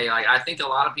to say. Like I think a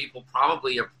lot of people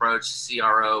probably approach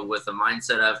CRO with a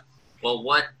mindset of, well,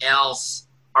 what else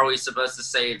are we supposed to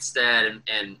say instead?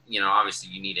 And obviously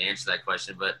you need to answer that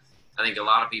question, but I think a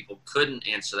lot of people couldn't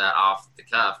answer that off the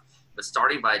cuff. But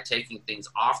starting by taking things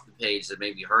off the page that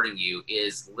may be hurting you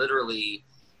is literally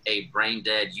a brain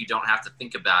dead, you don't have to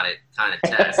think about it kind of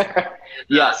test. And,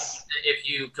 yes. If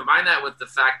you combine that with the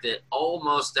fact that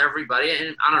almost everybody,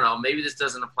 and I don't know, maybe this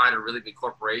doesn't apply to really big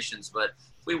corporations, but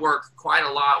we work quite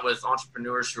a lot with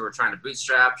entrepreneurs who are trying to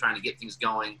bootstrap, trying to get things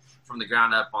going from the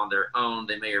ground up on their own.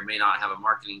 They may or may not have a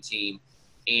marketing team.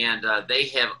 And they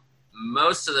have,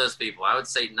 most of those people, I would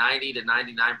say 90 to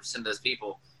 99% of those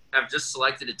people have just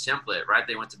selected a template, right?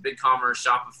 They went to BigCommerce,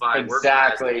 Shopify,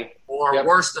 exactly. WordPress, or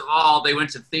worst of all, they went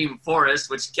to ThemeForest,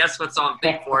 which guess what's on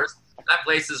ThemeForest? That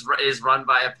place is run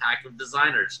by a pack of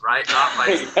designers, right? Not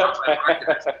by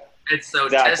marketers. And so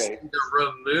testing the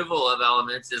removal of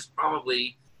elements is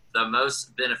probably the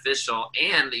most beneficial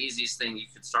and the easiest thing you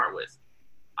could start with.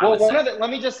 Well, let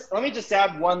me just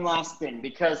add one last thing,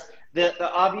 because the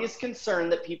obvious concern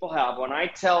that people have when I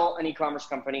tell an e-commerce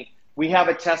company, we have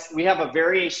a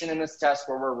variation in this test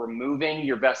where we're removing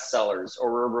your best sellers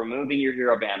or we're removing your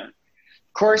hero banner.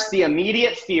 Of course, the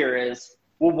immediate fear is,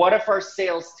 well, what if our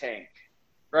sales tank,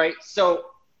 right? So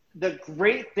the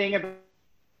great thing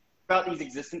about these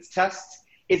existence tests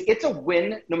is it's a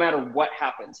win no matter what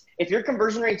happens. If your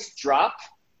conversion rates drop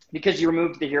because you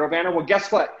removed the hero banner, well,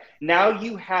 guess what? Now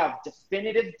you have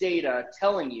definitive data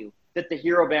telling you that the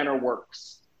hero banner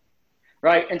works.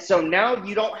 Right. And so now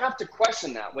you don't have to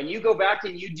question that. When you go back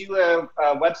and you do a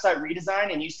website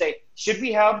redesign and you say, should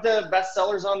we have the best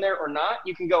sellers on there or not?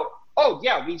 You can go, oh,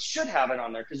 yeah, we should have it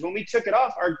on there, because when we took it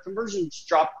off, our conversions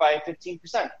dropped by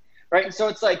 15%. Right. And so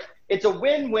it's like it's a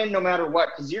win-win no matter what,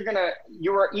 because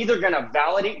you're either going to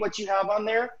validate what you have on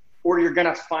there or you're going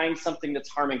to find something that's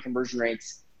harming conversion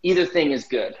rates. Either thing is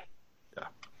good.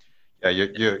 Yeah.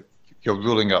 You're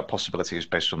ruling out possibilities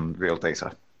based on real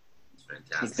data.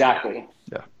 Fantastic. Exactly.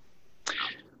 Yeah.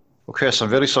 Well, Chris, I'm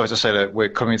really sorry to say that we're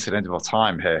coming to the end of our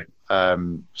time here.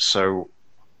 So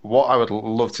what I would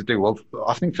love to do, well,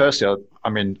 I think firstly,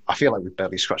 I feel like we've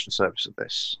barely scratched the surface of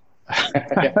this.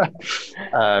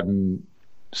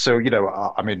 So,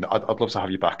 I mean, I'd love to have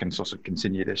you back and sort of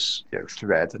continue this,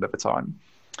 thread another time.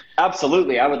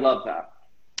 Absolutely. I would love that.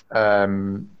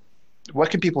 Where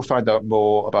can people find out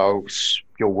more about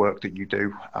your work that you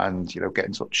do and, get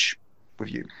in touch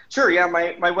with you? Sure. Yeah.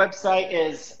 My website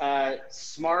is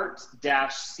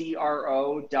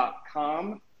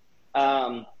smart-cro.com.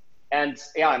 And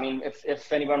yeah, I mean,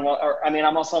 if anyone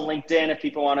I'm also on LinkedIn. If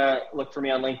people want to look for me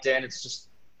on LinkedIn, it's just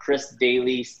Chris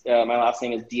Daly. My last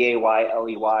name is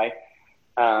Dayley.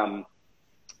 And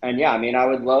yeah, I mean, I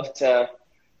would love to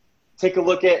take a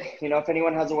look at, if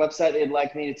anyone has a website they'd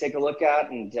like me to take a look at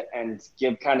and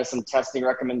give kind of some testing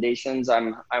recommendations,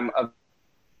 I'm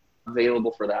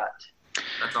available for that.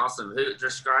 That's awesome.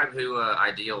 Describe who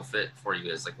ideal fit for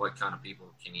you is. Like, what kind of people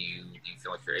do you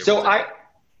feel like you're able to?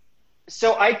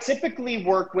 So I typically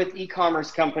work with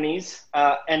e-commerce companies,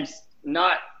 and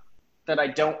not that I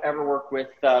don't ever work with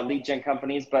lead gen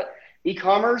companies, but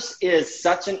e-commerce is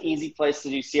such an easy place to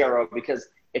do CRO because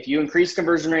if you increase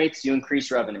conversion rates, you increase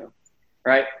revenue,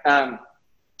 right?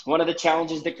 One of the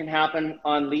challenges that can happen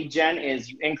on lead gen is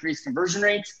you increase conversion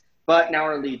rates, but now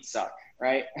our leads suck,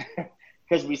 right?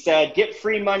 Because we said, get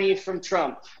free money from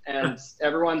Trump, and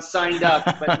everyone signed up,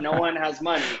 but no one has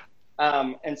money.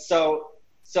 And so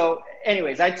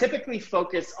anyways, I typically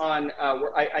focus on,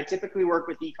 I typically work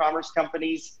with e-commerce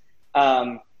companies,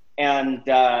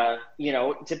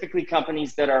 typically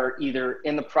companies that are either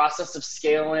in the process of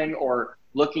scaling or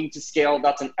looking to scale.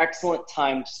 That's an excellent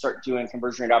time to start doing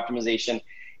conversion rate optimization.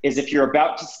 Is if you're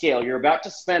about to scale, you're about to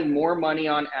spend more money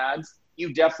on ads,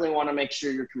 you definitely want to make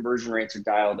sure your conversion rates are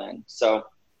dialed in. So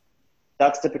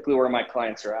that's typically where my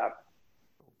clients are at.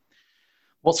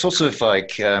 What sort of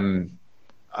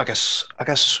I guess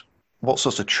what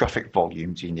sort of traffic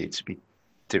volume do you need to be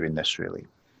doing this really?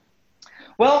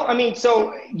 Well, I mean,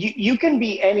 so you can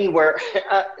be anywhere.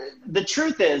 The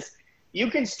truth is you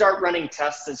can start running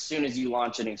tests as soon as you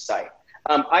launch a new site.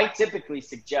 I typically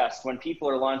suggest when people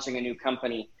are launching a new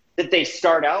company that they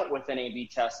start out with an A/B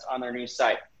test on their new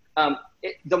site.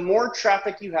 The more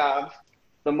traffic you have,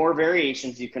 the more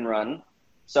variations you can run.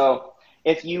 So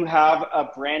if you have a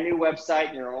brand new website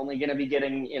and you're only going to be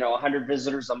getting, 100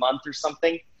 visitors a month or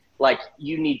something, like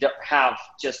you need to have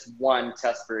just one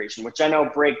test variation, which I know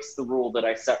breaks the rule that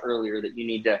I set earlier that you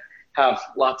need to have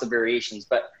lots of variations,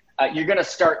 but you're going to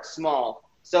start small.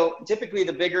 So typically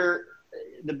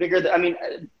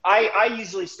I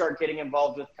usually start getting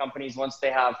involved with companies once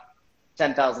they have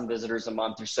 10,000 visitors a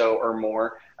month or so or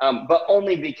more, but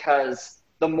only because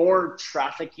the more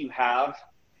traffic you have,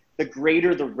 the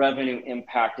greater the revenue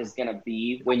impact is going to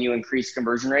be when you increase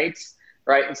conversion rates,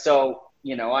 right? And so,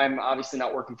 I'm obviously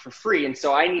not working for free. And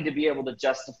so I need to be able to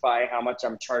justify how much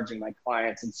I'm charging my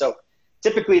clients. And so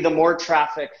typically the more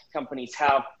traffic companies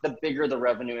have, the bigger the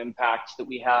revenue impact that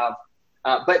we have.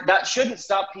 But that shouldn't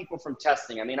stop people from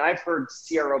testing. I mean, I've heard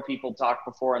CRO people talk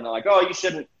before and they're like, oh, you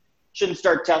shouldn't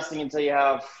start testing until you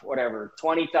have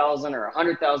 20,000 or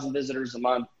 100,000 visitors a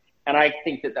month. And I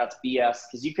think that that's BS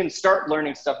because you can start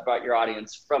learning stuff about your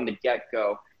audience from the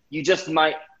get-go. You just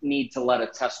might need to let a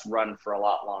test run for a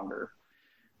lot longer.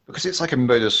 Because it's like a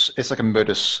modus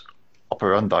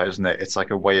operandi, isn't it? It's like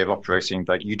a way of operating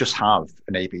that you just have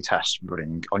an A/B test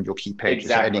running on your key pages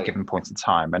at any given point in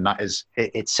time. And that is,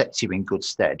 it sets you in good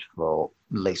stead for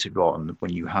later on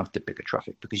when you have the bigger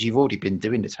traffic because you've already been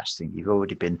doing the testing. You've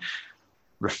already been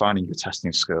refining your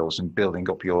testing skills and building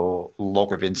up your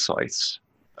log of insights.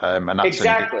 And that's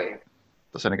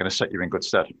only going to set you in good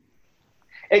stead.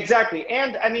 Exactly.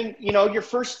 And I mean, your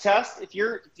first test, if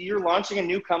you're launching a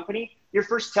new company, your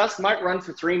first test might run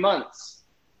for 3 months,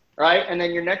 right? And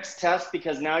then your next test,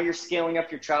 because now you're scaling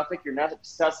up your traffic, your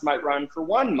next test might run for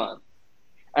 1 month.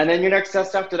 And then your next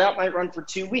test after that might run for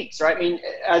 2 weeks, right? I mean,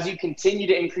 as you continue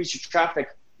to increase your traffic,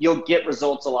 you'll get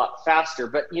results a lot faster.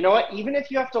 But you know what? Even if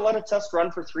you have to let a test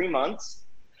run for 3 months,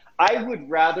 I would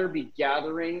rather be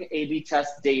gathering A/B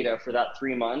test data for that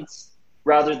 3 months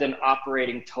rather than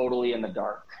operating totally in the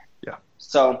dark. Yeah.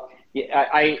 So yeah,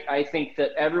 I think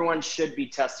that everyone should be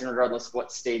testing regardless of what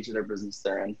stage of their business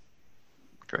they're in.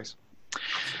 Great.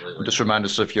 Absolutely. Just remind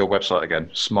us of your website again,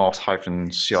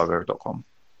 smart-cro.com.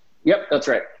 Yep, that's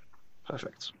right.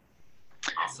 Perfect.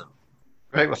 Awesome.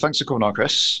 Great. Well, thanks for coming on,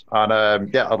 Chris. And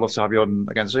I'd love to have you on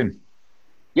again soon.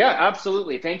 Yeah,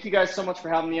 absolutely. Thank you guys so much for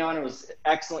having me on. It was an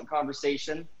excellent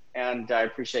conversation, and I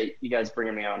appreciate you guys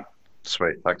bringing me on.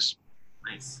 Sweet. Thanks.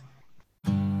 Nice.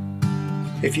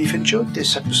 If you've enjoyed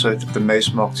this episode of the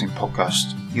Maze Marketing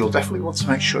Podcast, you'll definitely want to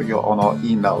make sure you're on our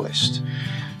email list.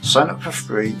 Sign up for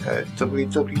free at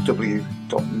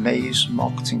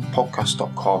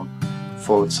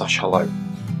www.mazemarketingpodcast.com/hello.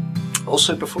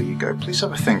 Also, before you go, please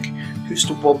have a think. Who's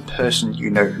the one person you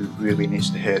know who really needs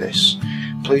to hear this?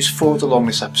 Please forward along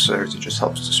this episode. It just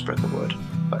helps to spread the word.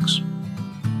 Thanks.